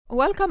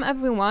Welcome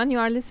everyone. You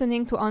are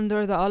listening to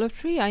Under the Olive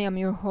Tree. I am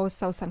your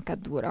host, Sausan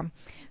Kaddoura.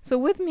 So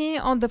with me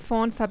on the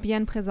phone,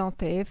 Fabienne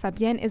Presentey.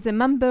 Fabienne is a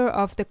member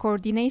of the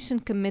Coordination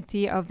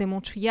Committee of the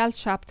Montreal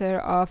chapter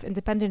of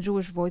Independent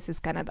Jewish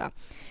Voices Canada.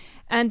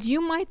 And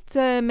you might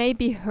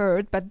maybe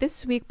heard, but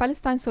this week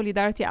Palestine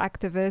Solidarity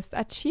activists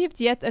achieved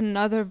yet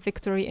another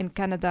victory in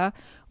Canada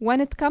when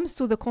it comes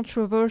to the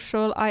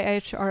controversial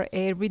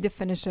IHRA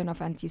redefinition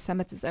of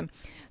anti-Semitism.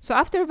 So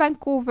after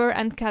Vancouver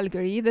and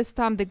Calgary, this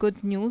time the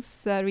good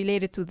news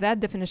related to that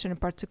definition in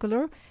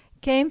particular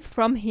came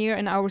from here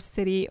in our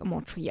city,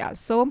 Montreal.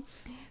 So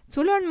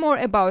to learn more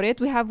about it,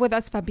 we have with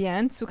us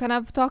Fabienne to kind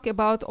of talk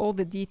about all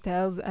the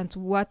details and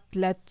what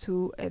led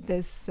to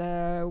this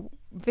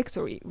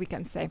victory, we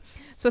can say.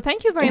 So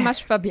thank you very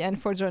much, Fabienne,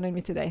 for joining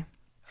me today.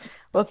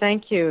 Well,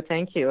 thank you.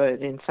 Thank you.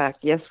 In fact,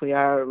 yes, we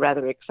are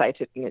rather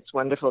excited, and it's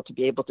wonderful to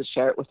be able to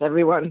share it with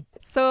everyone.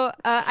 So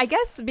I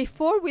guess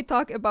before we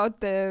talk about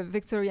the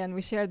victory and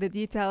we share the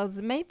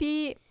details,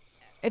 maybe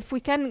if we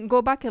can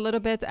go back a little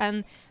bit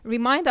and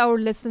remind our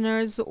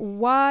listeners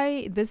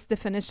why this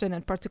definition,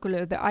 in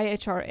particular the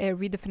IHRA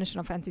redefinition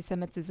of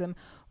anti-Semitism,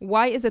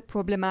 why is it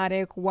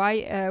problematic?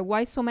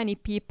 Why so many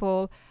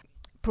people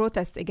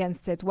protest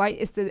against it? Why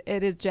is it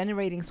is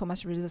generating so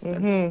much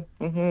resistance?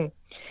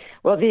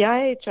 Well, the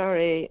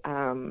IHRA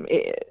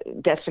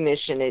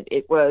definition,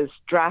 it was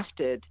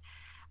drafted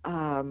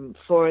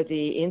for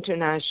the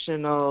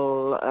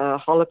International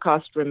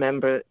Holocaust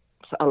Remembrance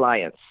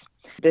Alliance.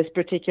 This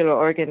particular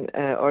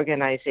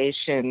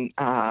organization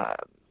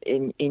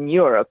in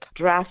Europe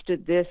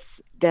drafted this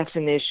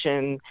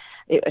definition.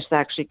 It was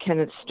actually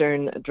Kenneth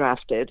Stern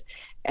drafted,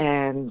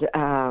 and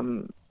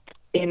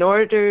in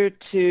order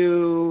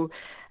to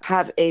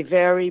have a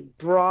very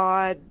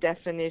broad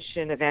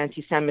definition of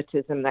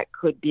anti-Semitism that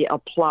could be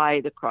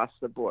applied across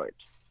the board.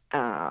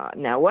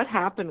 Now, what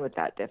happened with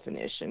that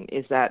definition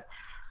is that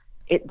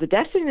the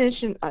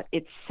definition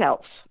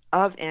itself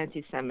of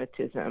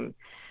anti-Semitism,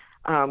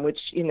 which,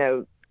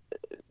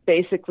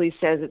 basically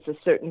says it's a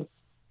certain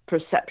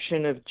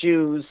perception of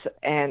Jews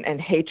and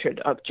hatred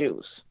of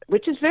Jews,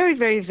 which is very,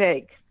 very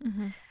vague.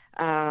 Mm-hmm.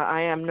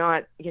 I am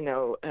not,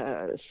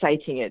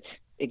 citing it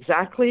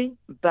exactly,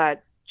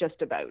 but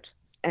just about.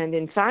 And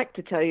in fact,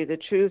 to tell you the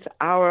truth,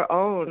 our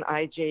own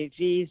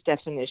IJV's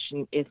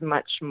definition is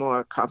much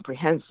more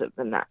comprehensive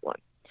than that one.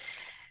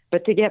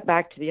 But to get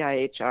back to the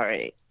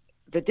IHRA,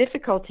 the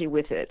difficulty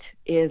with it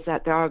is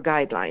that there are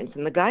guidelines,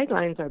 and the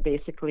guidelines are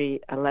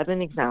basically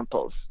 11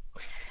 examples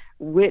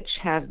which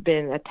have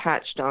been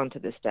attached onto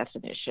this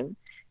definition,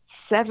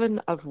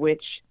 7 of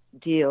which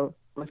deal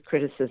with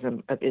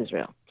criticism of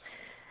Israel.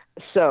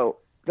 So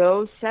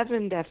those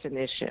 7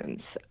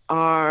 definitions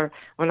are,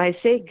 when I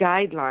say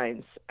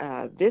guidelines,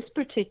 the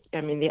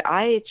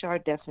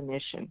IHR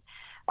definition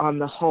on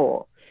the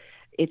whole,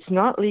 it's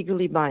not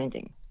legally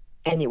binding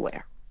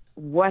anywhere.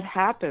 What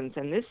happens,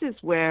 and this is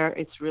where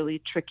it's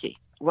really tricky,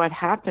 what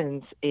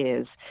happens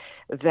is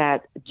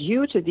that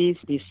due to these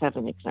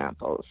 7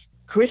 examples,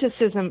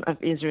 criticism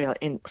of Israel,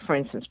 for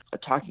instance,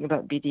 talking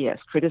about BDS,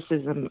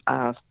 criticism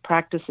of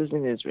practices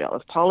in Israel,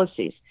 of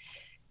policies,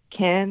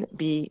 can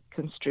be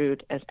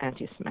construed as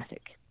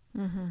anti-Semitic.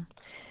 Mm-hmm.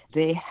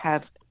 They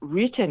have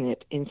written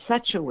it in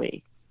such a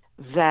way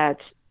that,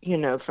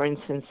 for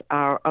instance,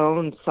 our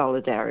own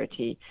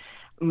solidarity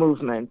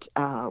movement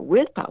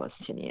with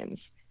Palestinians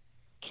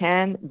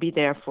can be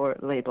therefore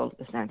labeled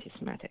as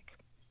anti-Semitic.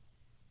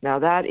 Now,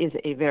 that is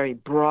a very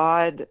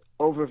broad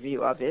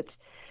overview of it,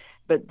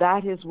 but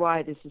that is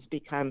why this has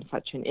become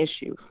such an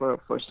issue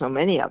for so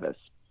many of us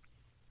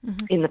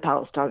in the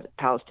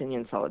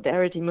Palestinian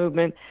solidarity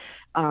movement,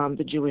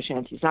 the Jewish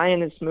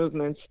anti-Zionist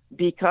movements,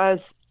 because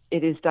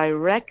it is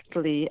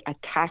directly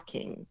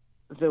attacking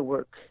the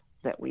work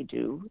that we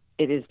do.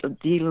 It is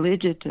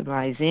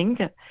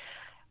delegitimizing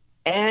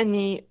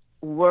any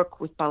work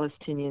with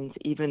Palestinians,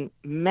 even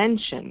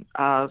mention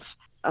of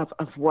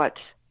what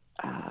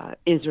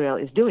Israel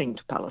is doing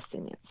to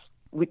Palestinians.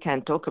 We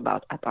can't talk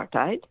about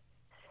apartheid.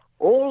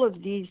 All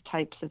of these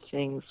types of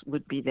things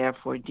would be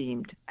therefore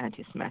deemed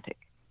anti-Semitic.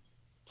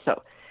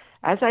 So,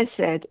 as I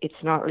said,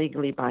 it's not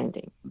legally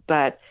binding,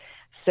 but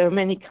so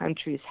many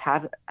countries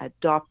have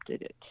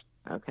adopted it,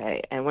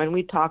 okay? And when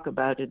we talk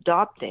about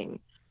adopting,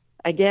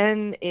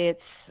 again,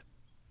 it's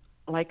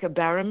like a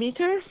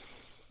barometer,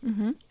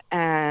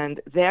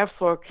 and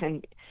therefore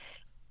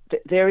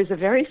there is a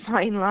very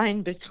fine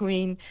line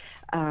between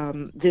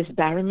this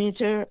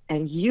barometer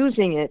and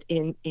using it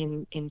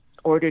in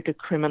order to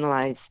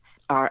criminalize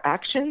our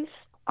actions,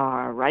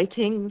 our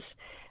writings,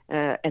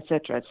 et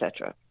cetera, et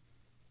cetera.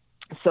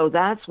 So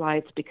that's why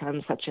it's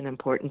become such an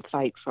important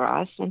fight for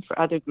us and for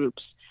other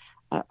groups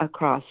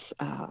across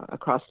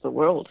the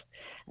world,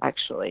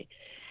 actually.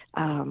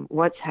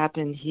 What's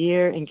happened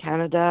here in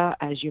Canada,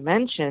 as you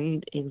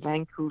mentioned, in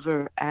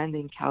Vancouver and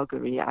in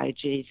Calgary,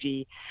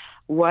 IJV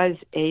was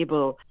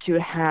able to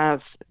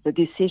have the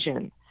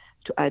decision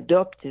to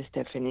adopt this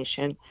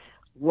definition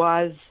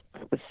was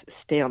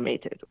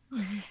stalemated.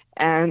 Mm-hmm.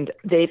 And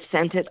they've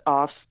sent it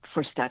off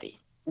for study.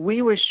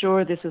 we were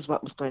sure this is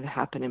what was going to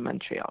happen in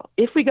Montreal,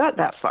 if we got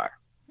that far.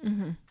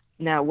 Mm-hmm.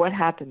 Now, what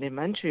happened in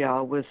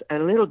Montreal was a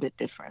little bit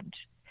different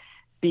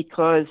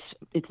because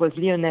it was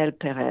Lionel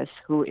Pérez,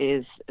 who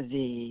is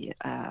the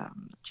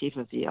chief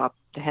of the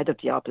head of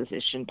the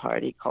opposition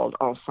party called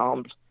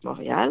Ensemble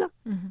Montréal.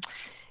 Mm-hmm.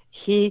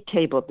 He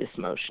tabled this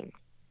motion.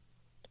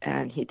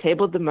 And he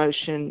tabled the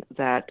motion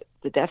that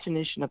the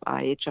definition of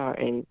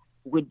IHRA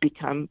would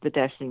become the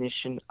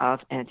definition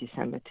of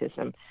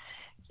anti-Semitism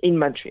in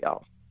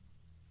Montreal.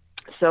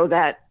 So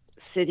that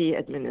city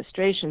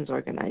administrations,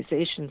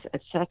 organizations,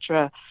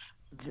 etc.,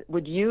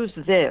 would use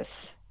this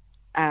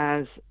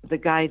as the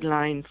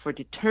guideline for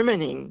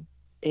determining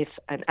if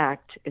an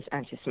act is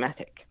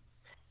anti-Semitic.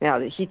 Now,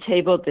 he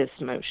tabled this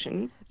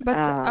motion.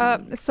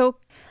 But so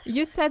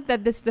you said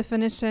that this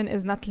definition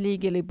is not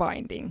legally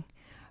binding.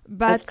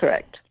 But that's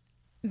correct.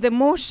 The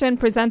motion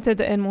presented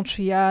in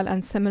Montreal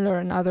and similar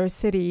in other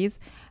cities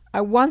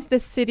wants the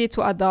city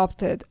to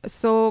adopt it.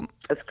 So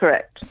that's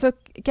correct. So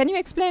can you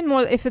explain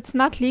more, if it's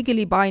not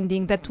legally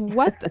binding, that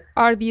what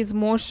are these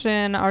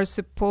motions are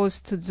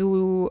supposed to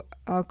do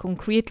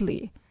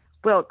concretely?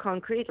 Well,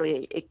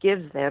 concretely, it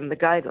gives them the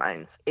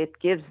guidelines. It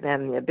gives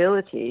them the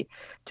ability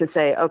to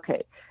say,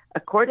 okay,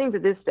 according to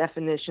this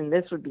definition,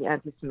 this would be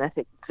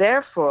anti-Semitic.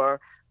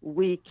 Therefore,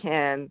 we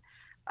can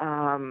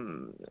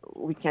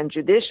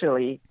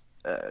judicially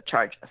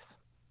charge us.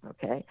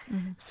 Okay,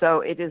 mm-hmm. So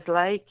it is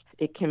like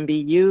it can be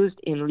used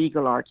in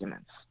legal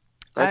arguments.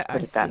 Let's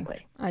put it that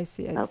way. I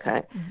see.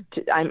 Okay,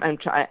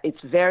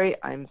 Mm-hmm.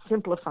 I'm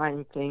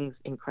simplifying things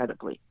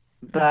incredibly,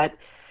 but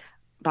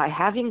by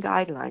having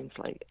guidelines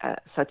like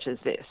such as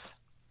this,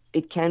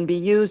 it can be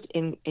used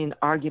in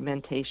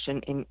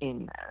argumentation,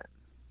 in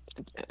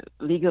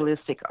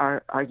legalistic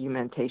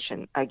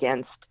argumentation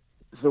against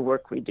the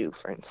work we do,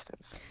 for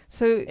instance.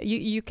 So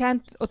you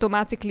can't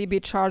automatically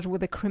be charged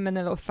with a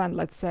criminal offense,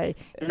 let's say.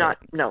 Not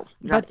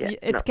but yet.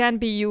 It can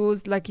be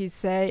used, like you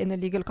say, in a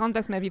legal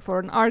context, maybe for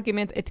an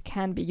argument, it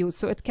can be used.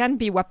 So it can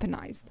be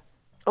weaponized.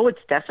 Oh,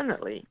 it's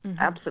definitely, mm-hmm.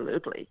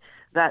 absolutely.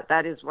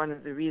 That is one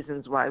of the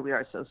reasons why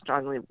we're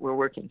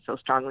working so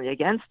strongly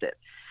against it,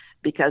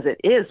 because it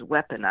is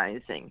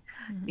weaponizing,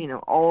 mm-hmm.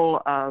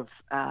 All of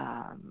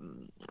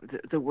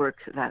the work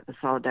that the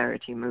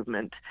Solidarity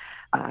Movement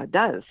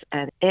does,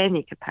 and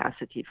any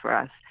capacity for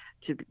us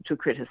to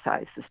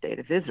criticize the state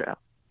of Israel.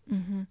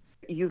 Mm-hmm.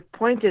 You've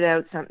pointed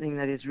out something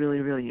that is really,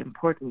 really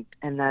important,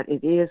 and that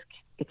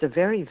it's a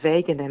very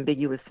vague and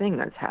ambiguous thing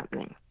that's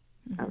happening.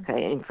 Mm-hmm.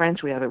 Okay, in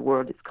French we have a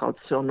word, it's called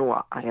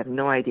sournois. I have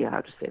no idea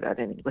how to say that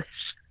in English.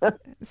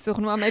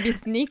 Sournois, maybe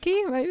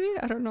sneaky, maybe?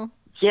 I don't know.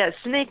 Yeah,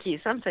 sneaky,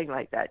 something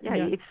like that.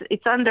 Yeah.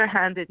 It's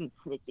underhanded and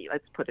sneaky,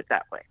 let's put it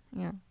that way.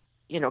 Yeah.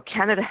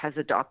 Canada has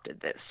adopted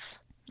this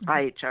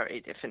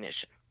IHRA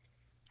definition,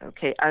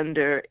 okay,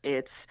 under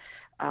its,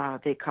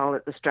 they call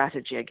it the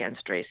Strategy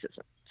Against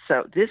Racism.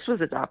 So this was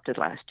adopted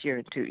last year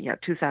in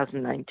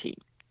 2019.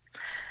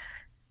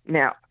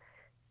 Now,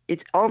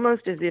 it's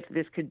almost as if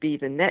this could be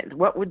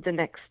what would the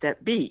next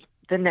step be?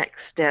 The next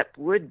step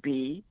would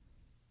be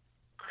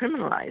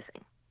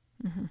criminalizing.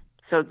 Mm-hmm.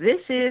 So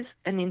this is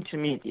an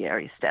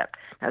intermediary step.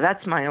 Now,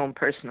 that's my own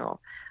personal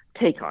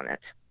take on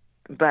it.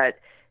 But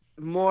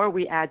more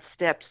we add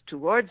steps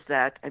towards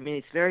that,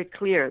 it's very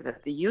clear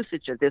that the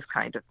usage of this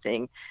kind of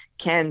thing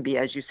can be,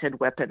 as you said,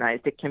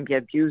 weaponized. It can be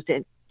abused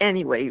in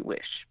any way you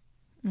wish.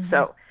 Mm-hmm.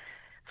 So,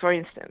 for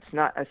instance,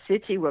 not a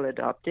city will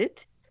adopt it,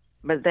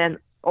 but then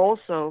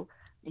also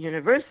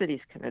universities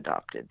can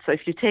adopt it. So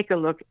if you take a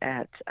look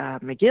at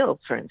McGill,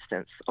 for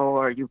instance,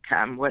 or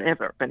UQAM,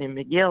 whatever, but in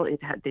McGill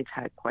they've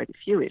had quite a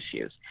few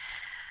issues.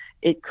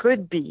 It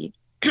could be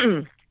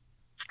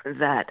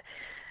that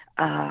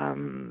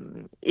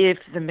if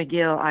the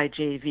McGill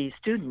IJV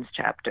students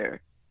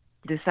chapter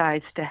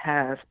decides to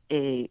have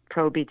a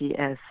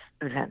pro-BDS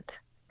event,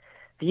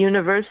 the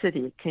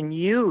university can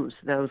use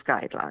those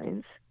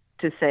guidelines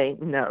to say,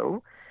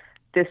 no,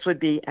 this would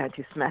be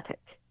anti-Semitic,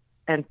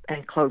 and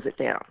close it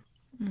down.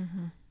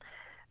 Mm-hmm.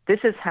 This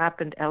has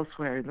happened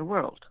elsewhere in the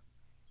world.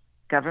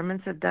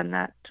 Governments have done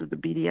that to the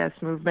BDS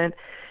movement.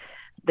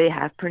 They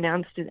have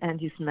pronounced it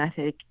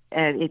anti-Semitic,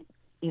 and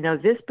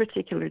this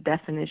particular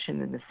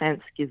definition, in a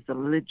sense, gives the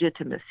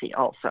legitimacy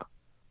also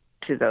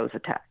to those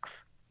attacks.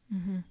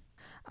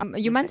 Mm-hmm.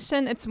 You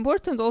mentioned it's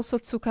important also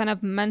to kind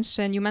of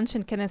mention. You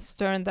mentioned Kenneth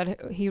Stern,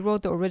 that he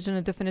wrote the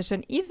original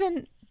definition.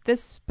 Even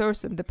this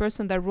person, the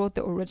person that wrote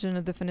the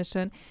original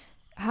definition,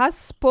 has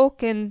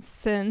spoken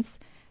since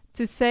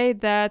to say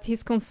that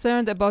he's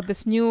concerned about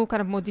this new kind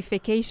of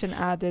modification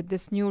added,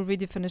 this new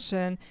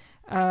redefinition,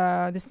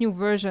 this new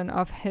version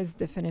of his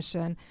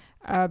definition,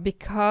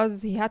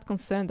 because he had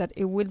concern that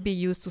it will be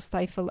used to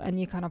stifle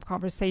any kind of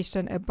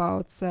conversation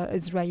about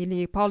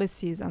Israeli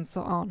policies and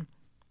so on.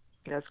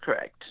 That's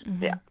correct.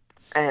 Mm-hmm. Yeah.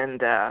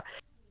 And,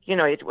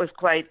 it was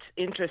quite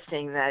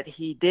interesting that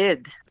he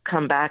did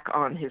come back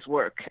on his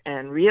work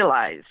and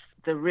realize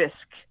the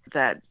risk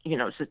that,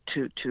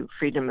 to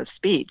freedom of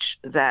speech,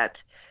 that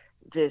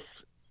this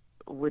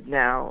would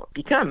now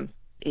become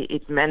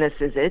it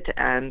menaces it.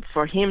 And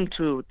for him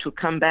to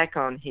come back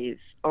on his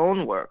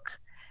own work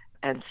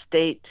and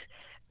state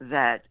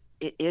that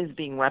it is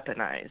being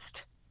weaponized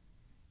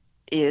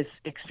is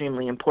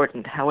extremely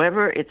important.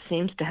 However, it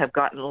seems to have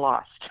gotten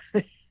lost.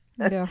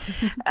 Yeah.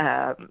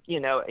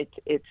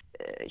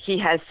 He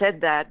has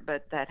said that,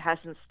 but that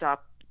hasn't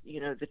stopped,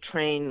 the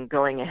train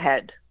going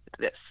ahead with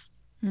this.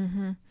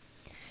 Mm-hmm.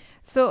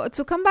 So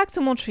to come back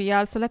to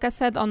Montreal, so like I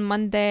said on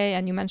Monday,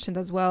 and you mentioned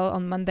as well,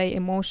 on Monday, a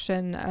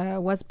motion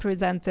was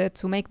presented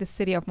to make the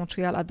city of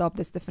Montreal adopt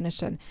this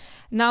definition.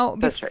 Now,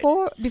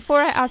 before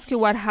I ask you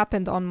what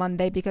happened on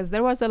Monday, because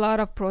there was a lot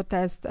of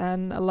protest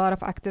and a lot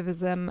of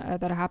activism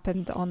that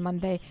happened on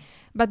Monday.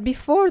 But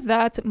before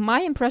that,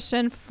 my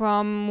impression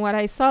from what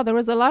I saw, there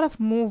was a lot of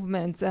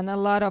movements and a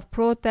lot of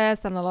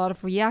protest and a lot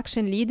of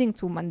reaction leading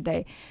to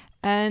Monday.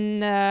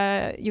 And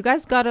you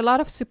guys got a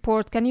lot of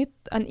support.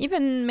 And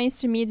even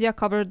mainstream media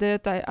covered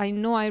it. I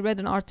know I read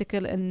an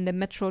article in the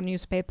Metro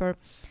newspaper.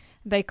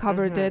 They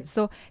covered it.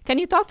 So can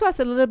you talk to us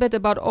a little bit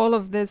about all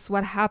of this,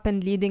 what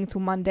happened leading to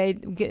Monday?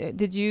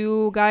 Did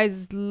you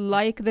guys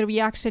like the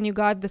reaction you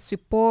got, the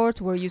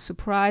support? Were you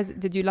surprised?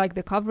 Did you like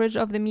the coverage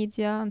of the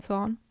media and so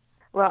on?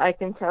 Well, I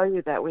can tell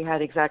you that we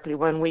had exactly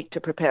 1 week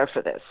to prepare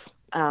for this.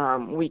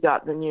 We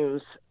got the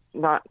news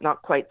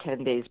not quite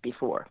 10 days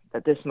before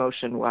that this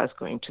motion was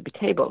going to be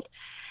tabled.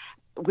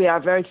 We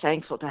are very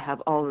thankful to have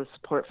all the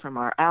support from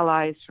our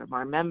allies, from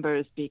our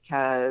members,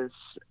 because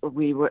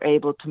we were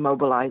able to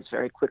mobilize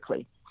very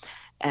quickly.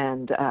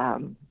 And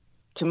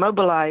to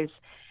mobilize,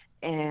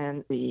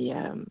 and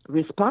the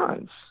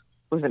response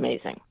was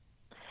amazing.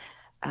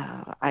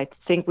 I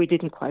think we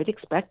didn't quite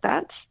expect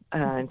that.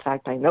 In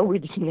fact, I know we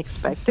didn't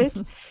expect it.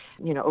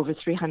 Over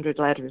 300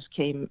 letters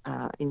came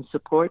in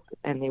support,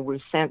 and they were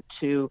sent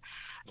to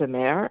the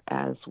mayor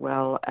as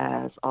well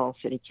as all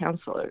city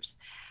councilors.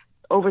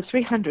 Over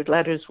 300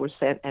 letters were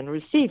sent and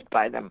received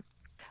by them.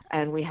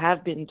 And we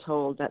have been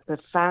told that the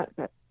fact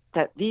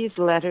that these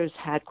letters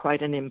had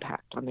quite an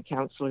impact on the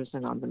councilors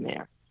and on the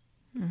mayor,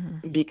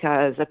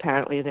 because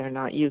apparently they're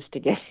not used to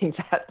getting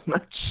that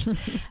much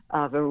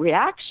of a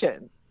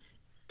reaction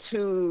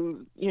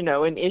to,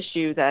 an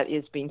issue that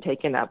is being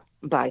taken up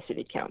by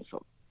city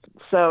council.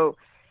 So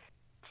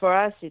for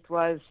us, it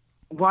was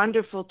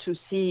wonderful to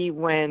see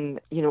when,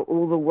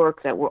 all the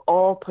work that we're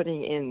all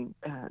putting in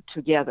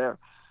together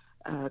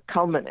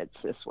culminates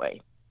this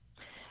way.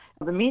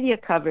 The media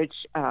coverage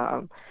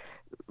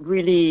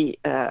really,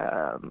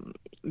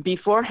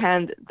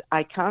 beforehand,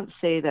 I can't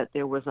say that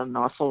there was an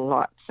awful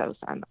lot,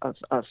 Susan,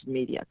 of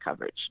media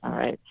coverage, all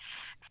right?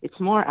 It's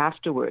more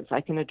afterwards.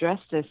 I can address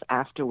this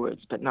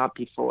afterwards, but not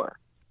before.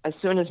 As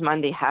soon as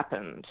Monday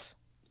happened,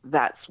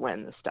 that's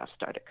when the stuff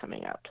started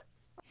coming out.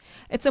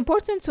 It's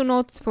important to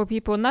note for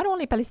people, not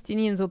only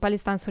Palestinians or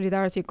Palestine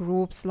solidarity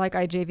groups like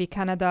IJV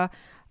Canada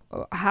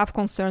have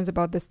concerns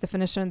about this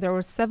definition. There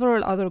were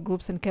several other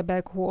groups in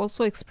Quebec who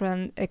also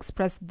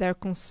expressed their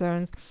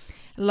concerns,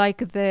 like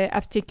the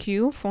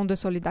FTQ, Fonds de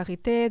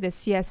Solidarité, the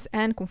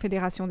CSN,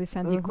 Confédération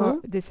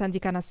des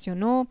Syndicats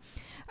Nationaux,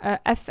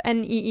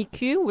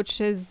 FNEEQ,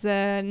 which is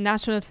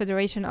National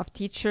Federation of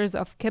Teachers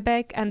of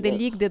Quebec, and the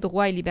Ligue des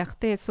Droits et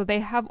Libertés. So they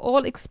have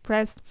all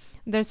expressed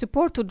their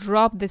support to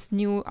drop this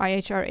new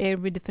IHRA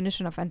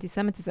redefinition of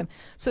anti-Semitism.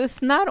 So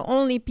it's not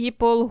only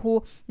people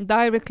who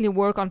directly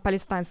work on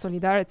Palestine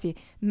solidarity.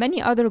 Many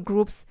other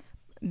groups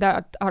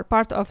that are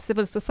part of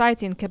civil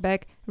society in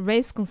Quebec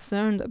raise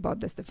concern about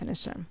this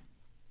definition.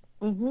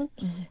 And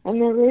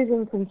they're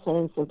raising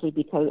concern simply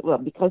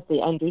because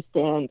they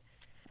understand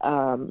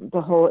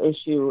the whole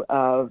issue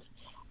of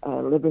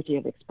liberty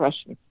of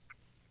expression,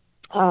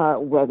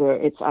 whether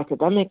it's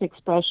academic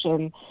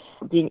expression,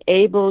 being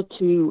able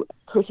to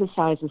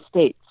criticize a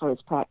state for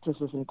its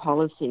practices and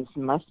policies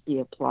must be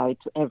applied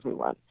to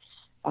everyone,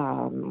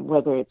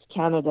 whether it's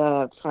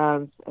Canada,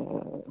 France,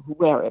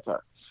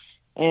 wherever.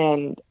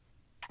 And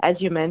as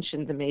you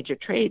mentioned, the major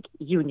trade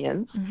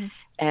unions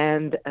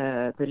and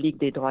the Ligue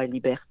des Droits et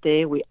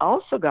Libertés, we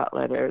also got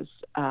letters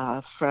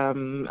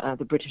from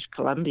the British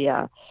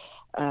Columbia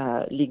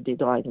Ligue des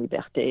Droits et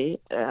Libertés,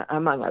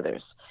 among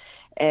others.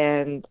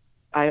 And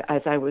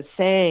as I was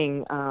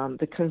saying,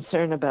 the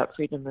concern about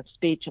freedom of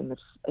speech and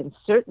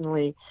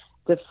certainly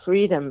the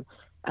freedom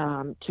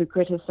to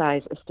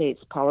criticize a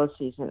state's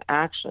policies and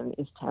action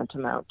is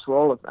tantamount to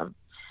all of them.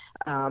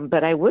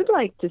 But I would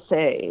like to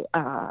say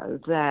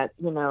that,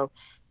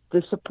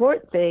 the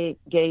support they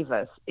gave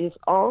us is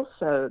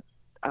also,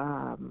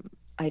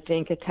 I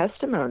think, a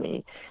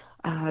testimony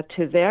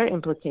to their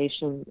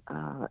implication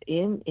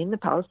in the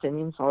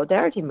Palestinian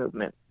solidarity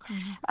movement.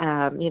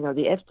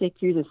 The FTQ,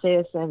 the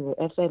CSN,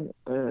 the FN,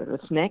 the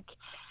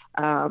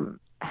SNEC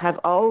have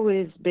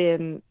always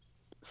been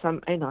some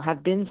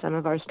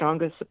of our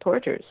strongest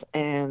supporters.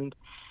 And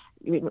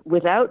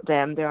without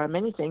them, there are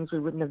many things we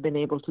wouldn't have been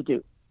able to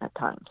do at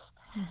times.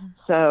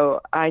 So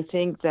I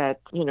think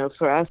that,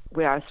 for us,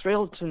 we are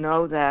thrilled to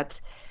know that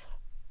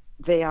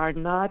they are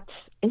not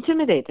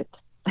intimidated.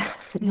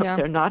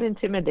 They're not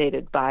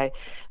intimidated by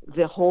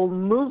the whole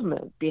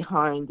movement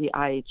behind the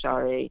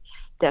IHRA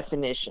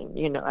definition,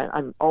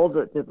 and all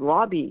the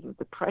lobbying,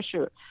 the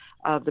pressure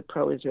of the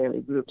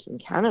pro-Israeli groups in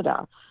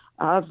Canada,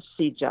 of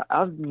CIJA,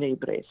 of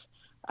Nibres,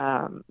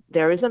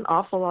 there is an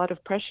awful lot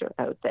of pressure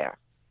out there.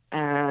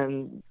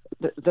 And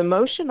the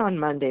motion on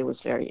Monday was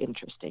very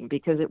interesting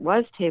because it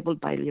was tabled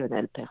by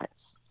Lionel Perez.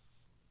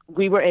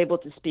 We were able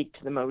to speak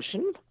to the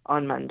motion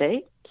on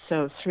Monday,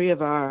 so 3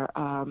 of our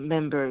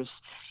members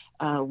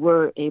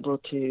were able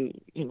to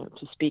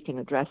speak and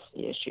address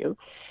the issue.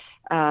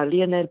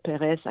 Lionel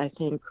Perez, I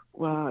think,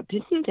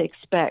 didn't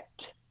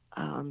expect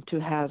to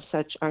have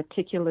such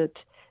articulate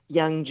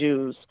young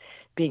Jews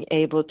being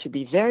able to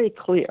be very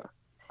clear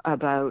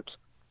about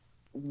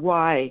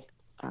why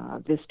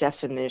this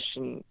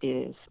definition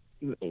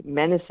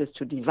menaces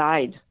to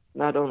divide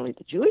not only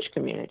the Jewish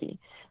community,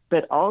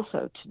 but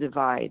also to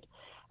divide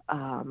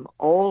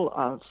all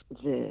of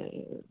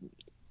the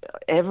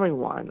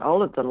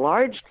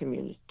large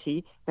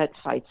community that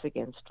fights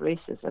against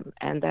racism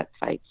and that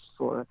fights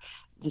for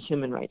the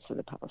human rights of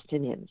the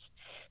Palestinians.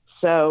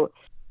 So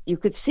you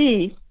could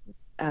see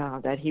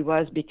that he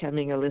was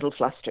becoming a little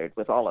flustered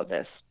with all of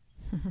this,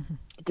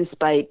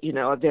 despite,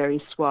 a very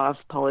suave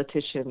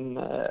politician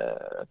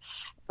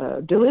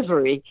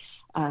delivery.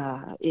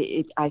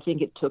 I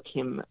think it took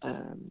him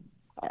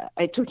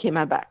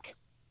aback.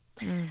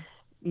 Mm.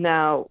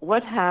 Now,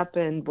 what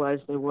happened was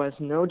there was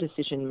no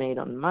decision made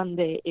on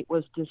Monday. It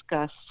was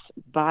discussed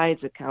by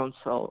the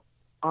council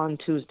on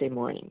Tuesday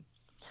morning.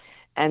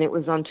 And it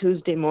was on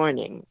Tuesday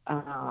morning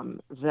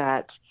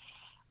that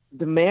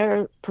the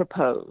mayor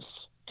proposed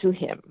to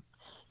him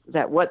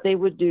that what they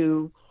would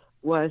do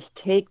was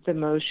take the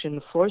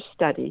motion for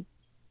study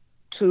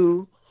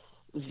to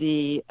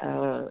the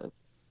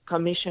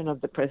commission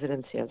of the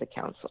presidency of the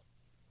council.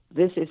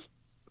 This is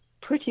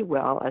pretty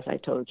well, as I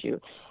told you,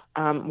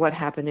 what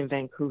happened in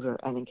Vancouver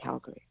and in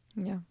Calgary.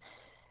 Yeah.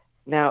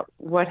 Now,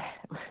 what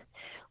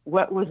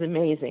was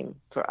amazing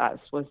for us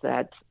was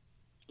that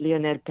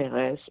Lionel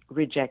Perez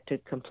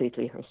rejected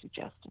completely her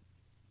suggestion,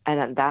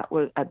 and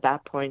at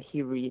that point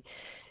he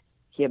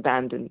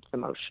abandoned the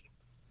motion.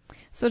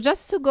 So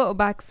just to go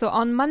back, so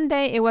on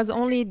Monday it was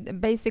only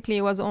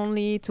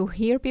to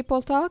hear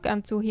people talk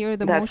and to hear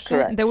the That's motion.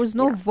 Correct. There was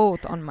no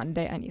vote on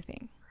Monday,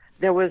 anything.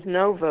 There was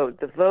no vote.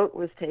 The vote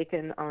was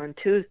taken on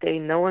Tuesday.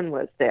 No one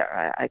was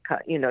there.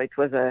 It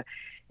was a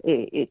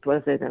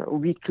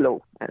huis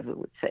clos, as we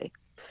would say.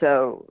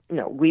 So,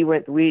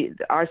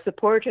 our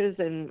supporters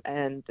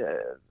and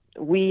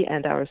we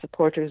and our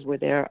supporters were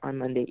there on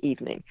Monday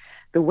evening.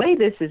 The way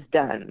this is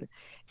done.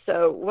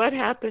 So, what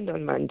happened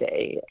on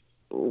Monday?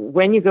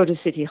 When you go to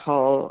City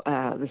Hall,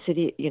 the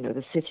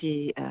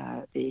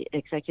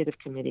executive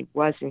committee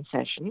was in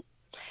session.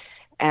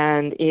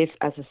 And if,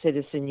 as a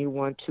citizen, you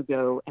want to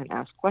go and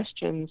ask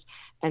questions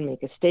and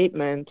make a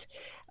statement,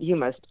 you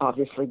must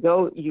obviously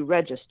go, you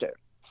register.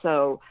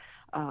 So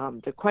there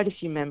are quite a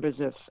few members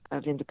of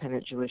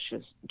Independent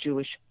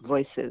Jewish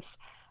Voices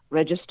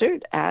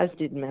registered, as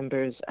did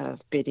members of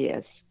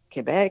BDS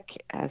Quebec,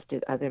 as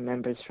did other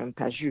members from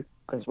PAJU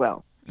as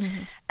well.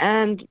 Mm-hmm.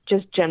 And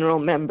just general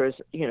members,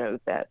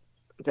 that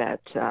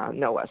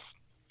know us.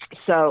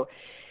 So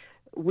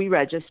we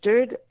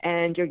registered,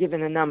 and you're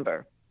given a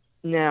number.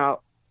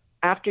 Now,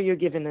 after you're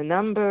given a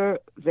number,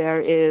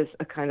 there is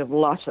a kind of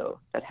lotto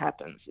that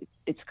happens.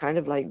 It's kind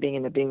of like being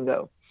in a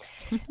bingo.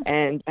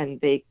 and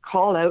they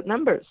call out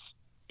numbers.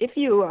 If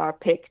you are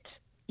picked,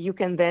 you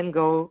can then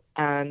go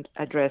and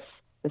address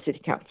the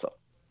city council.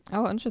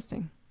 Oh,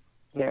 interesting.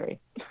 Very.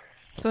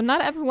 So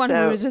not everyone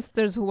who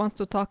registers who wants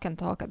to talk can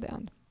talk at the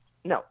end.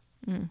 No.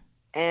 Mm.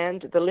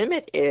 And the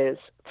limit is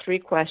 3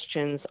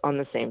 questions on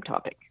the same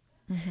topic.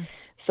 Mm-hmm.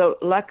 So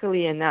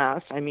luckily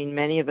enough,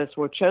 many of us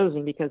were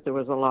chosen because there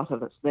was a lot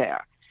of us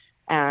there.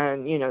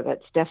 And,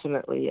 that's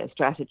definitely a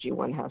strategy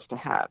one has to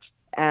have.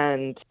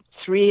 And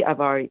 3 of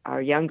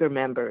our younger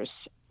members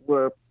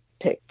were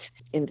picked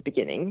in the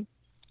beginning.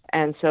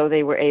 And so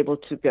they were able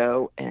to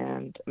go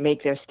and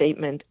make their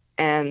statement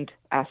and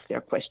ask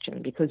their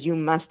question, because you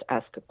must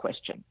ask a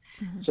question.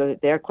 Mm-hmm. So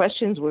their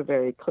questions were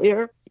very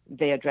clear.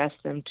 They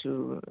addressed them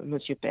to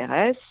Monsieur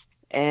Perez,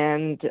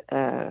 and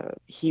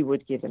he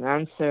would give an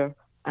answer.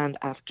 And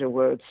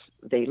afterwards,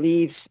 they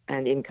leave,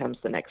 and in comes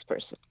the next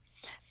person.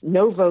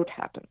 No vote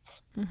happens.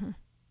 Mm-hmm.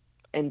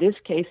 In this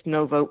case,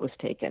 no vote was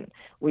taken.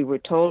 We were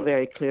told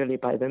very clearly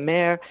by the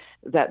mayor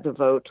that the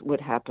vote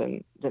would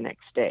happen the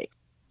next day.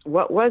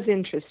 What was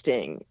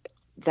interesting,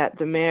 that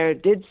the mayor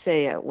did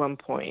say at one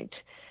point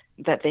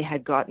that they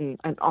had gotten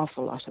an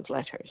awful lot of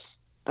letters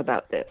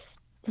about this.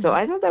 Mm-hmm. So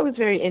I thought that was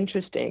very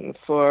interesting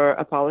for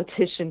a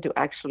politician to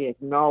actually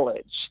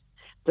acknowledge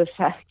the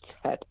fact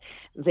that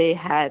they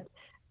had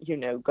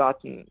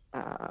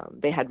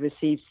they had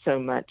received so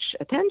much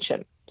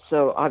attention.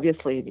 So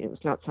obviously it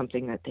was not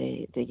something that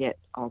they get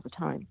all the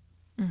time.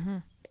 Mm-hmm.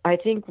 I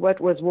think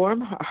what was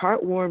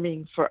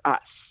heartwarming for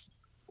us,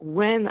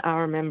 when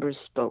our members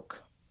spoke,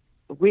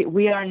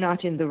 we are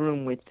not in the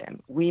room with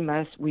them. We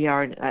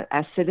are,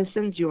 as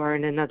citizens, you are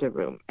in another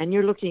room, and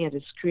you're looking at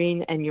a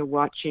screen and you're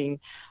watching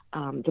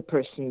the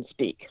person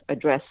speak,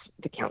 address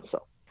the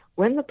council.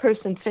 When the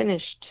person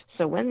finished,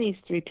 so when these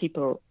three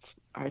people,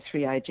 our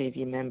three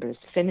IJV members,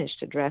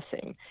 finished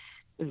addressing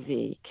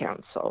the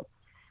council,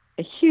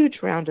 a huge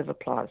round of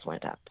applause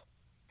went up.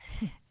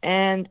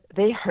 And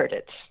they heard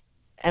it.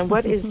 And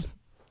what is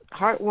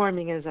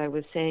heartwarming, as I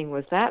was saying,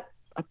 was that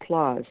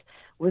applause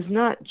was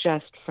not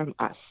just from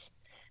us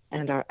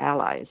and our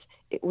allies.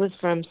 It was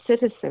from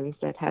citizens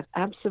that have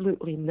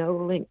absolutely no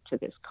link to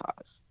this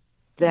cause,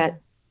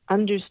 that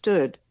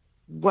understood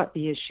what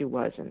the issue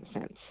was in a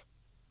sense,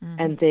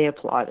 and they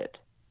applauded.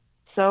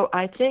 So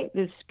I think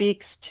this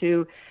speaks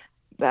to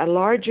a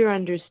larger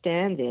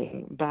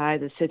understanding by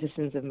the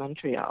citizens of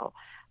Montreal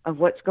of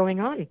what's going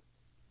on.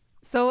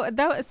 So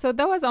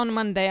that was on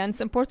Monday, and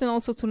it's important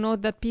also to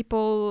note that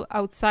people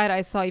outside, I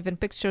saw even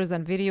pictures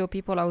and video,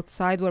 people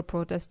outside were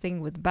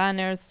protesting with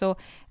banners. So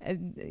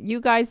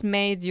you guys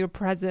made your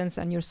presence,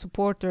 and your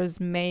supporters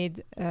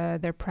made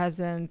their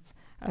presence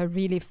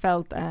really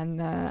felt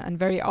and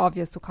very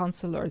obvious to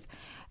councillors.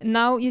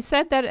 Now, you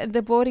said that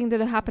the voting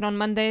didn't happen on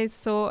Monday,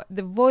 so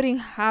the voting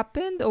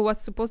happened or was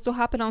supposed to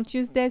happen on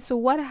Tuesday. So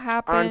what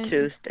happened? On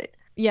Tuesday.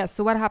 Yes,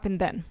 so what happened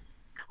then?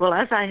 Well,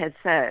 as I had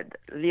said,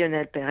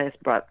 Lionel Pérez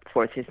brought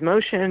forth his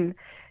motion,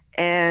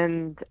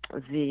 and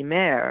the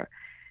mayor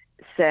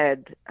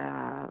said,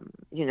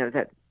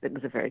 that it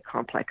was a very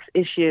complex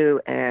issue,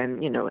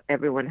 and,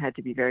 everyone had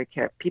to be very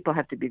careful. People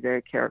have to be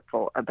very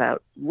careful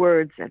about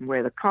words and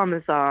where the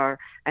commas are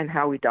and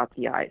how we dot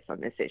the I's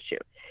on this issue.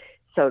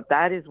 So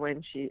that is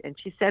when she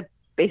said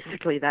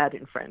basically that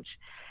in French.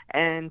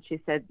 And she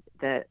said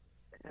that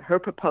her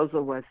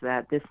proposal was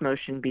that this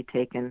motion be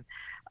taken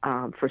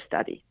for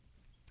study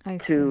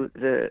to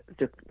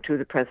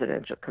the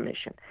Presidential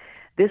Commission.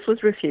 This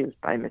was refused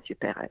by Monsieur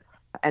Pérez,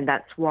 and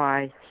that's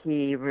why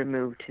he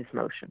removed his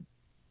motion.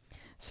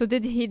 So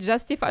did he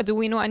justify? Do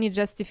we know any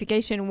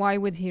justification? Why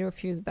would he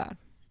refuse that?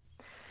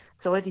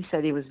 So what he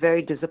said, he was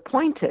very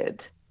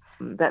disappointed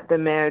that the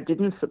mayor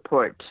didn't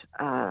support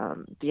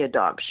the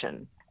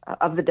adoption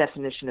of the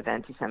definition of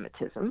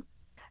anti-Semitism,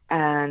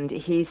 and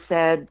he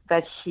said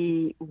that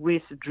he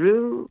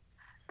withdrew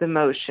the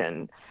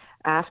motion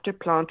after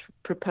Plante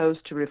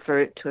proposed to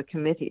refer it to a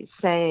committee,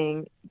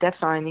 saying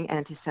defining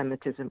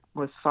anti-Semitism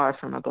was far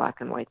from a black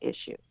and white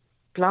issue.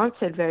 Plante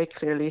said very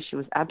clearly she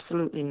was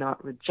absolutely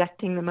not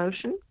rejecting the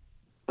motion,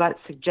 but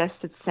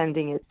suggested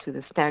sending it to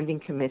the standing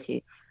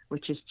committee,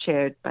 which is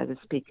chaired by the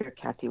Speaker,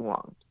 Cathy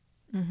Wong.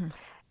 Mm-hmm.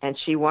 And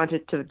she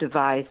wanted to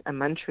devise a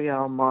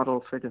Montreal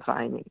model for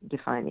defining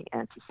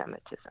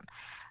anti-Semitism.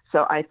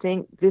 So I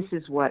think this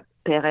is what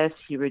Pérez,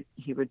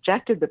 he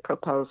rejected the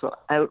proposal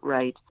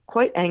outright,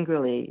 quite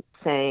angrily,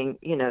 saying,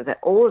 that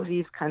all of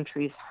these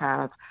countries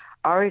have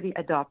already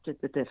adopted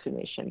the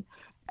definition,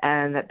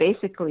 and that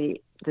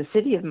basically the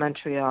city of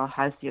Montreal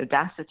has the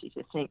audacity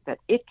to think that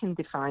it can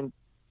define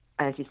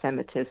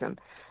anti-Semitism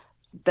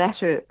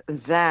better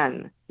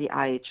than the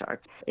IHRA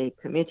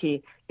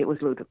committee. It was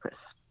ludicrous.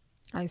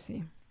 I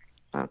see.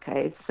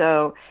 Okay,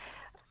 so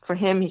for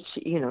him,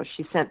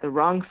 she sent the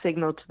wrong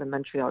signal to the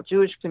Montreal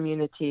Jewish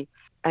community,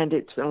 and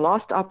it's a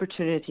lost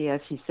opportunity,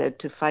 as he said,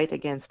 to fight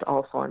against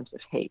all forms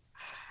of hate.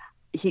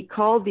 He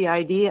called the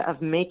idea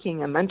of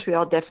making a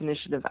Montreal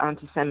definition of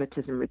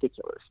anti-Semitism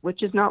ridiculous,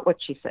 which is not what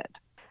she said.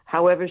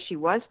 However, she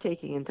was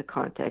taking into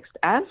context,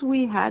 as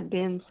we had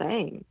been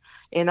saying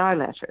in our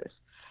letters,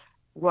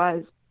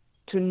 was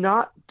to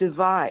not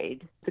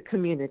divide the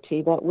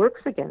community that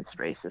works against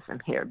racism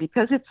here,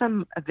 because it's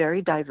a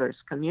very diverse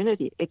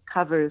community. It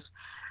covers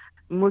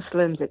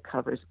Muslims, it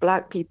covers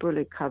Black people,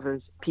 it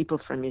covers people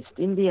from East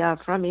India,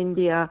 from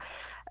India,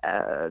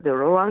 the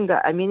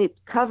Rwanda. I mean, it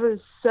covers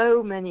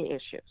so many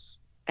issues,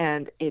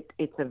 and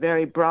it's a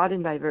very broad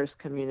and diverse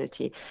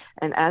community.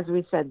 And as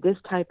we said, this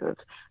type of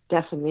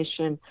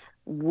definition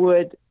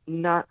would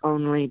not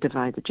only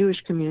divide the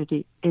Jewish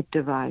community, it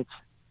divides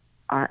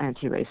our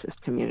anti-racist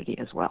community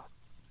as well.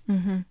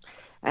 Mm-hmm.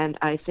 And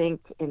I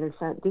think, in a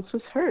sense, this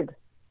was heard.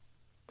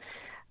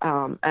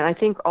 And I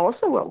think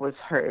also what was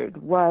heard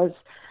was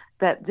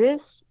that this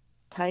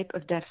type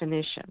of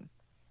definition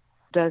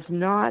does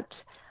not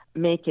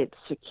make it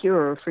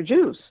secure for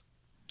Jews,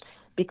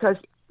 because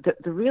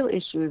the real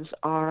issues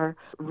are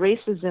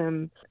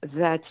racism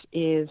that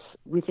is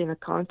within a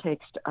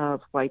context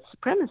of white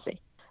supremacy.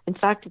 In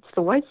fact, it's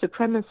the white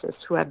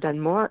supremacists who have done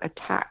more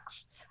attacks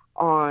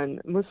on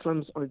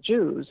Muslims or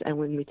Jews. And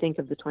when we think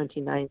of the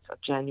 29th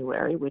of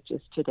January, which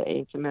is today,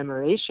 in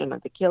commemoration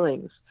of the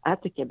killings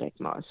at the Quebec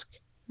Mosque,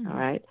 all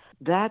right,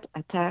 that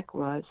attack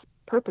was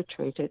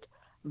perpetrated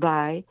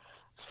by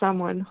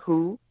someone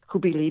who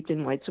believed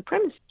in white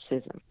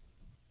supremacism.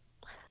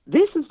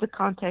 This is the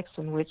context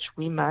in which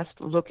we must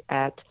look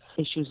at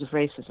issues of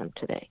racism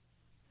today.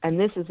 And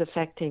this is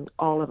affecting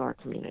all of our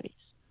communities.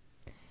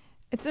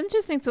 It's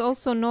interesting to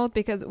also note,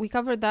 because we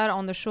covered that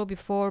on the show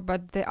before,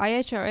 but the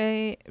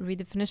IHRA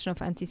redefinition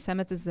of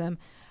anti-Semitism,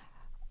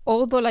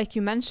 although, like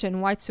you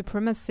mentioned, white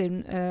supremacy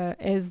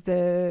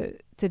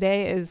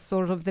today is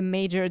sort of the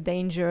major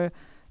danger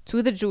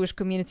to the Jewish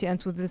community and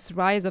to this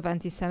rise of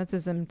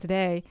anti-Semitism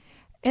today.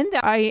 In the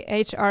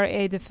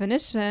IHRA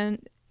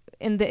definition,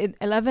 in the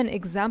 11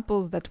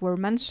 examples that were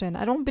mentioned,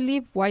 I don't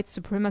believe white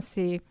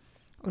supremacy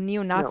or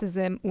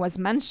neo-Nazism was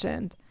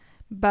mentioned,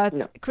 but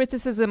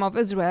criticism of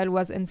Israel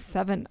was in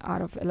 7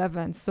 out of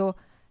 11. So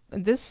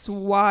this is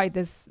why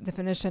this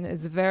definition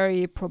is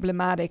very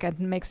problematic and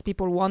makes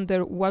people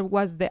wonder what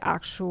was the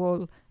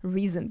actual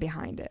reason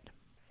behind it.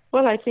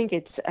 Well, I think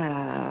it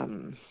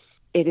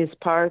is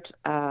part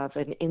of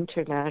an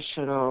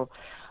international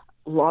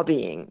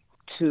lobbying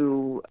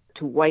to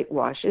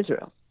whitewash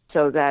Israel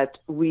so that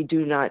we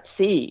do not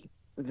see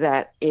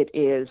that it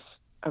is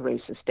a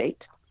racist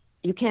state.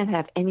 You can't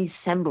have any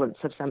semblance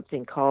of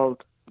something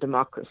called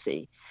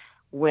democracy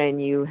when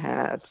you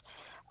have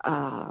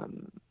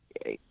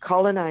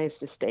colonized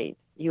a state,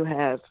 you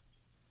have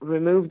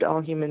removed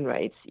all human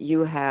rights,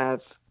 you have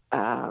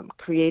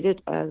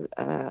created an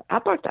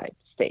apartheid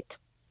state.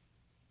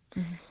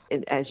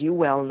 Mm-hmm. As you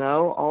well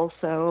know,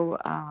 also,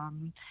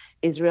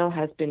 Israel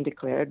has been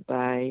declared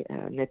by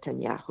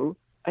Netanyahu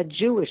a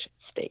Jewish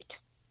state.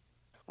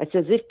 It's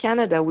as if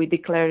Canada, we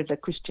declared it a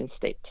Christian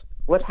state.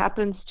 What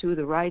happens to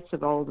the rights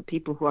of all the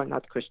people who are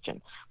not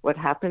Christian? What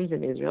happens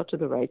in Israel to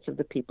the rights of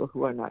the people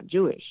who are not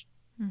Jewish?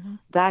 Mm-hmm.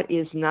 That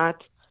is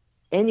not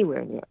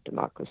anywhere near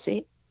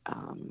democracy.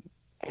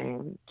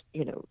 And,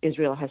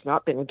 Israel has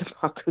not been a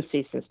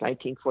democracy since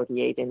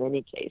 1948 in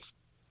any case.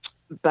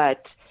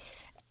 But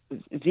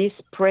this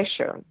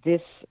pressure,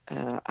 this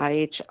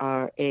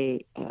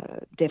IHRA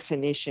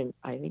definition,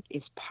 I think,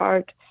 is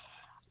part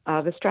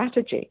of a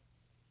strategy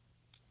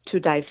to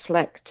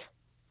deflect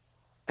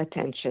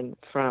attention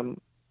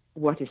from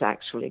what is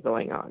actually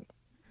going on.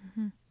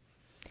 Mm-hmm.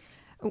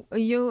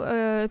 You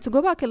to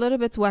go back a little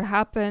bit, what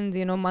happened,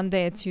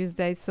 Monday and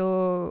Tuesday.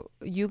 So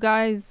you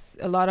guys,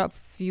 a lot of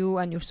you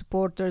and your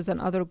supporters and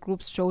other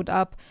groups showed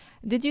up.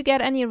 Did you get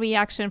any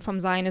reaction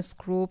from Zionist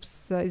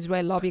groups,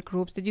 Israel lobby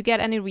groups? Did you get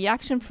any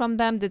reaction from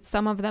them? Did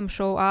some of them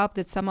show up?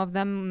 Did some of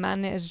them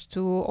manage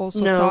to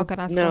also talk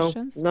and ask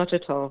questions? No, not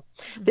at all.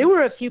 Mm-hmm. There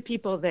were a few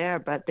people there,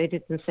 but they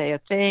didn't say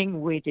a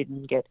thing. We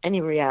didn't get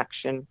any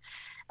reaction.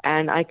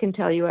 And I can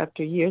tell you,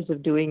 after years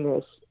of doing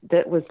this,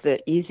 that was the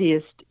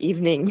easiest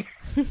evening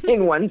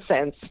in one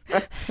sense,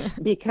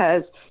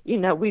 because,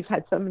 we've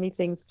had so many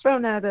things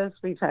thrown at us.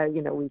 We've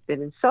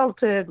been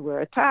insulted, we're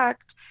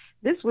attacked.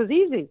 This was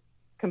easy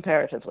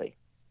comparatively.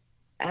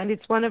 And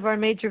it's one of our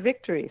major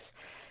victories.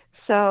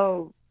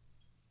 So,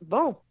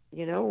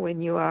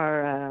 when you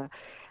are,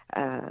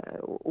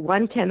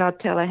 one cannot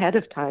tell ahead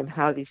of time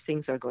how these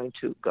things are going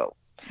to go.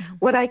 Mm-hmm.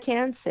 What I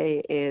can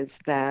say is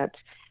that,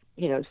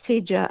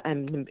 Sija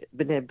and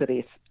Bnei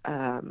Bris,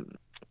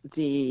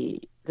 the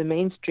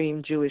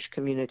mainstream Jewish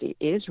community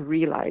is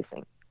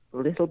realizing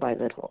little by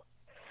little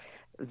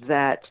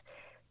that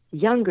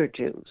younger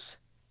Jews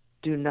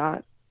do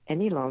not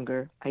any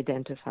longer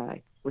identify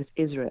with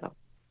Israel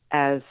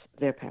as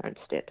their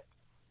parents did.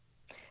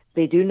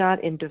 They do not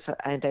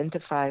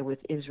identify with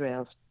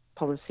Israel's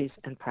policies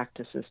and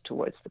practices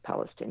towards the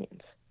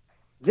Palestinians.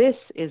 This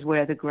is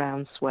where the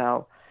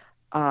groundswell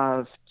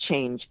of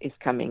change is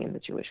coming in the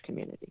Jewish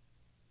community.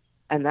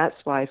 And that's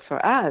why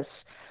for us,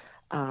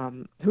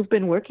 who've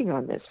been working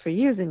on this for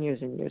years and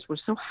years and years, we're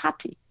so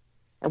happy.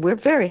 And we're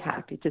very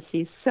happy to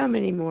see so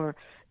many more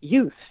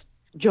youth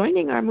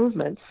joining our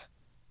movements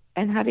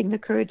and having the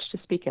courage to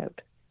speak out.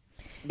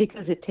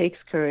 Because it takes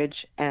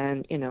courage,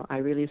 and, I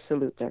really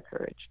salute their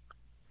courage.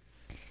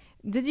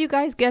 Did you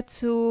guys get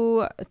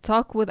to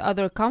talk with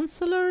other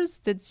counselors?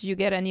 Did you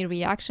get any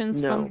reactions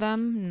from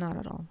them? Not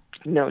at all.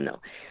 No.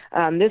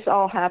 This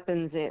all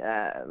happens...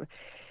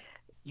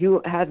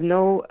 you have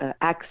no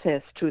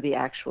access to the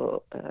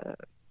actual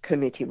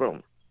committee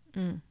room.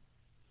 Mm.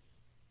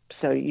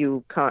 So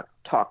you can't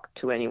talk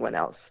to anyone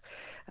else.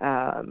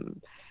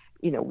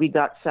 We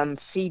got some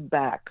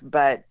feedback,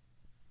 but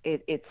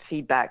it's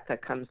feedback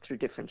that comes through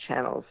different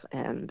channels,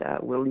 and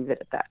we'll leave it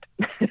at that.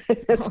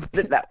 Put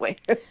it that way.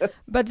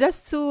 But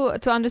just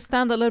to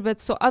understand a little bit,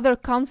 so other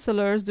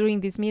counselors during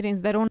these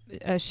meetings, they don't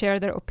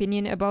share their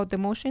opinion about the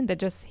motion, they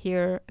just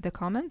hear the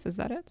comments, is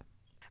that it?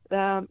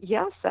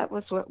 Yes, that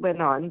was what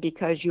went on,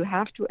 because you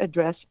have to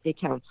address a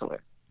counselor.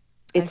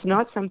 It's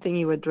not something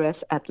you address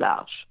at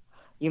large.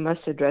 You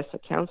must address a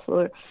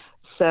counselor.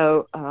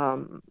 So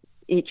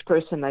each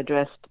person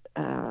addressed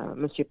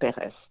Monsieur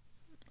Perez.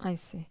 I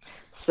see.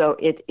 So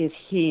it is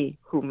he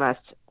who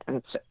must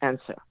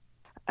answer.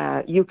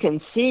 You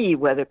can see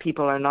whether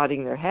people are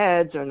nodding their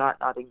heads or not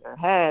nodding their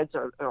heads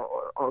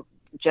or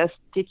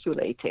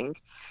gesticulating,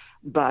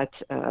 but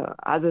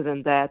other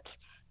than that,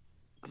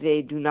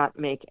 they do not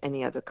make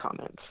any other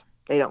comments.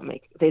 They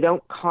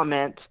don't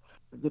comment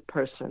the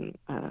person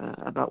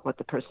about what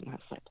the person has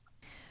said.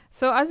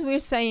 So as we're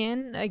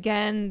saying,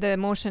 again, the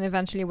motion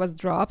eventually was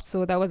dropped.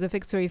 So that was a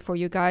victory for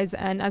you guys.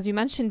 And as you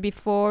mentioned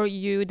before,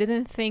 you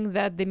didn't think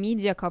that the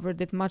media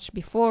covered it much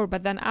before,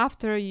 but then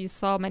after you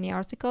saw many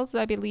articles,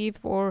 I believe,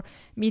 or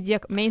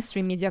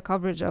mainstream media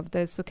coverage of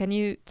this. So can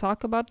you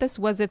talk about this?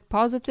 Was it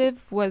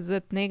positive? Was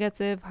it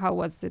negative? How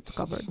was it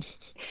covered?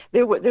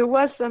 There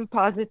was some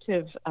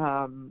positive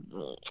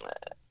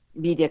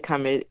media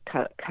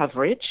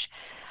coverage.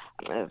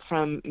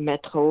 from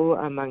Metro,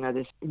 among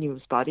other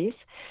news bodies.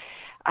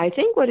 I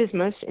think what is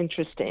most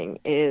interesting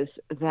is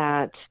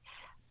that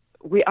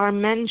we are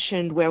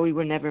mentioned where we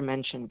were never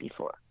mentioned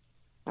before.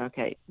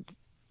 Okay,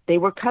 they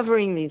were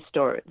covering this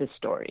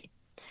story.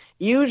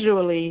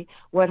 Usually,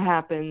 what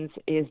happens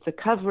is the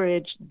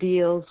coverage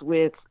deals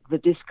with the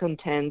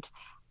discontent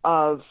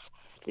of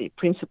the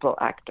principal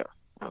actor.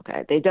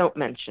 Okay, they don't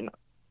mention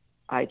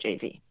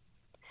IJV.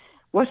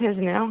 What has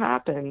now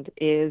happened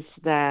is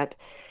that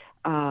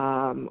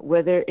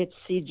whether it's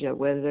Sija,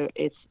 whether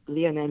it's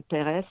Lionel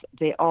Perez,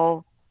 they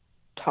all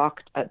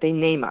they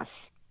name us.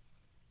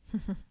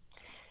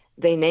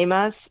 They name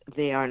us.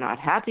 They are not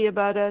happy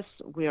about us.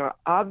 We are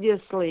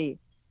obviously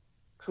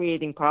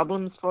creating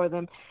problems for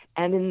them.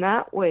 And in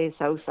that way,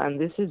 Sausan,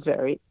 this is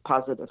very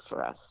positive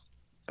for us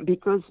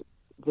because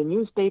the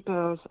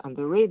newspapers and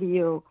the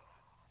radio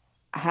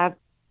have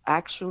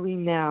actually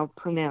now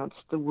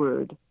pronounced the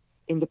word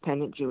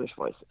independent Jewish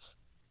voices.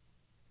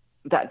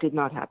 That did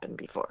not happen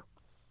before.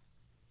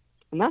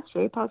 And that's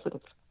very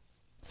positive.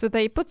 So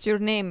they put your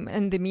name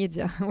in the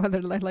media,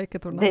 whether they like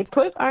it or not. They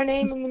put our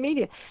name in the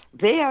media.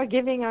 They are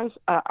giving us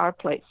our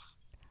place.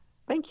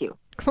 Thank you.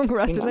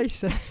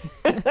 Congratulations.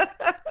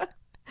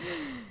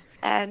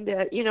 And,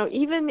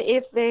 even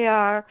if they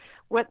are,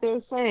 what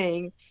they're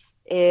saying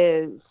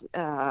is,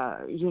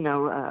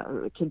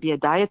 it can be a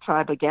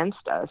diatribe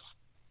against us.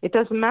 It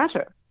doesn't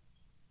matter.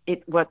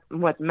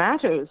 What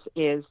matters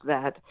is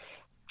that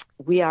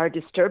we are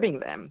disturbing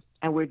them,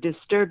 and we're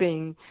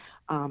disturbing,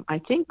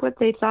 I think, what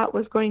they thought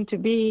was going to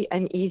be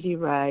an easy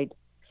ride,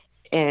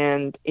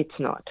 and it's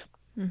not.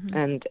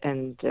 Mm-hmm.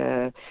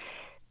 And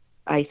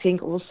I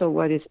think also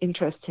what is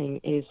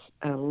interesting is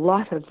a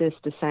lot of this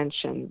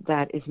dissension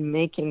that is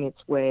making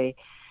its way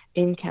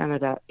in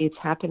Canada. It's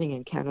happening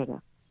in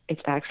Canada.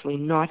 It's actually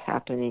not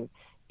happening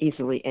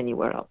easily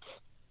anywhere else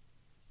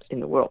in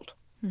the world.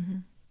 Mm-hmm.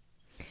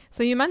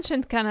 So you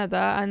mentioned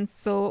Canada, and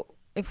so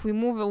if we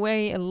move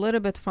away a little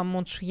bit from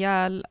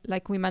Montreal,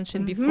 like we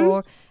mentioned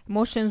before,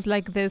 motions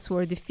like this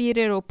were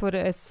defeated or put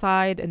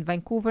aside in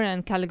Vancouver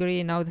and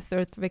Calgary, now the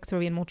third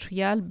victory in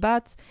Montreal.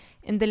 But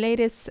in the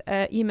latest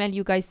email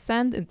you guys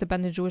sent,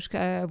 Independent Jewish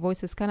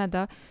Voices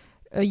Canada,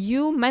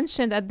 you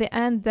mentioned at the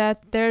end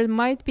that there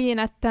might be an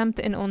attempt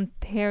in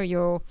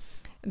Ontario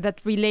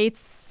that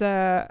relates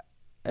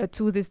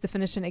to this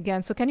definition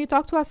again. So can you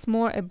talk to us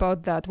more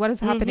about that? What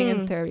is happening in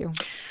Ontario?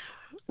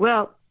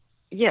 Well,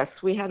 yes,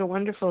 we had a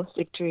wonderful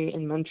victory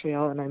in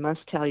Montreal, and I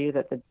must tell you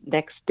that the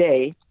next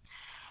day,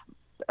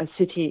 a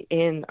city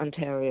in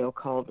Ontario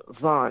called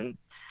Vaughan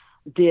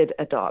did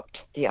adopt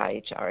the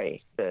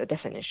IHRA, the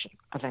definition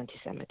of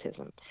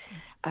anti-Semitism.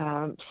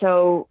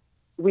 So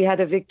we had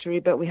a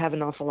victory, but we have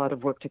an awful lot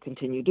of work to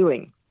continue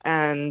doing.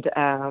 And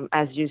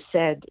as you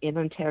said, in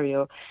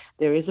Ontario,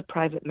 there is a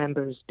private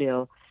member's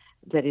bill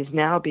that is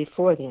now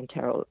before the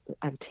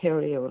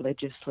Ontario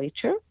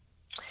legislature.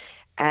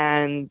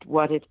 And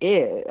what it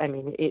is,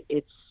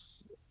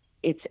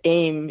 its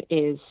aim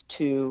is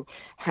to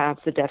have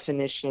the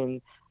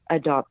definition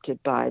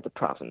adopted by the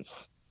province.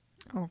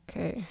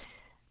 Okay.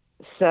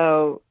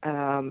 So,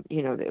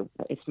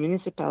 it's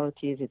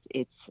municipalities,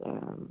 it's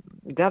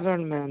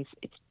governments,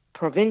 it's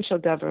provincial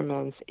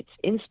governments, it's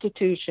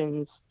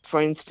institutions.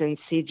 For instance,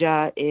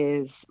 Sija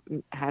is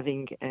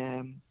having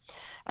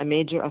a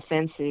major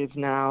offensive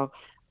now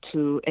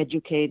to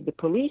educate the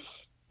police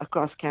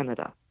across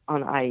Canada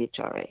on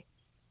IHRA.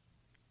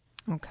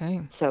 Okay.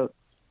 So,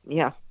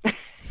 yeah.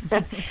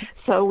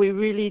 So we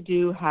really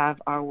do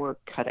have our work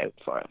cut out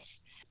for us.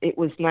 It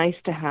was nice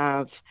to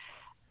have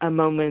a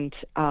moment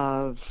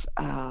of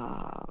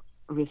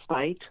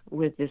respite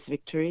with this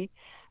victory,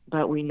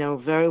 but we know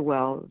very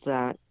well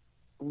that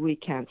we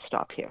can't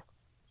stop here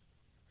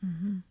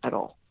at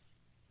all.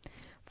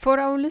 For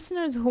our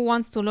listeners who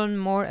wants to learn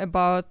more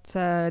about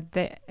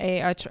the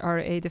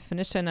AHRA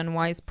definition and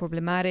why it's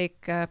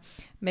problematic,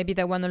 maybe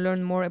they want to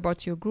learn more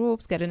about your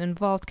groups, getting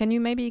involved. Can you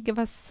maybe give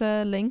us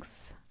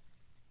links?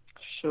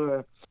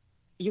 Sure.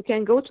 You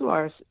can go to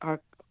our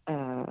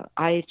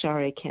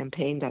IHRA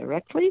campaign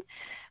directly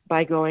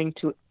by going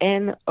to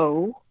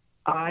noihra.ca,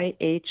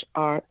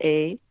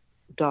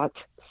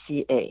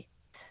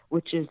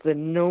 which is the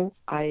No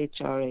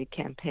IHRA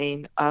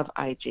campaign of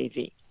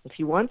IJV. If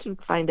you want to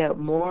find out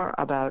more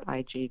about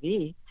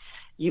IJV,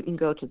 you can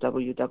go to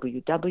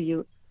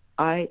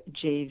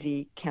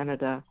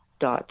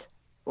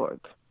www.ijvcanada.org.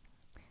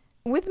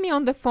 With me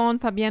on the phone,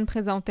 Fabienne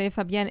Presentey.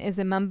 Fabienne is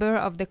a member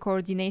of the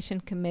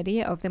Coordination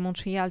Committee of the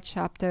Montreal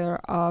chapter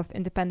of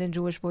Independent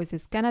Jewish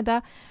Voices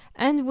Canada,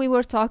 and we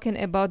were talking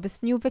about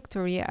this new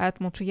victory at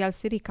Montreal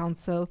City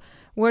Council,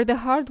 where the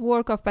hard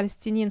work of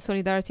Palestinian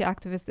solidarity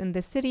activists in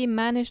the city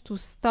managed to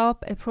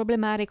stop a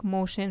problematic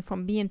motion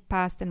from being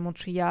passed in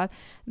Montreal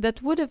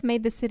that would have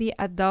made the city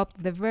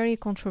adopt the very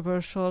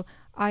controversial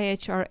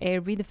IHRA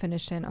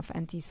redefinition of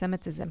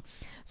anti-Semitism.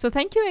 So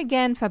thank you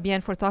again,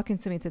 Fabienne, for talking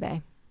to me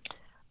today.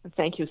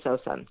 Thank you,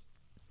 Sausan.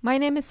 My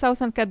name is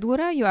Sausan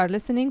Kadura. You are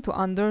listening to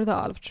Under the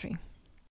Olive Tree.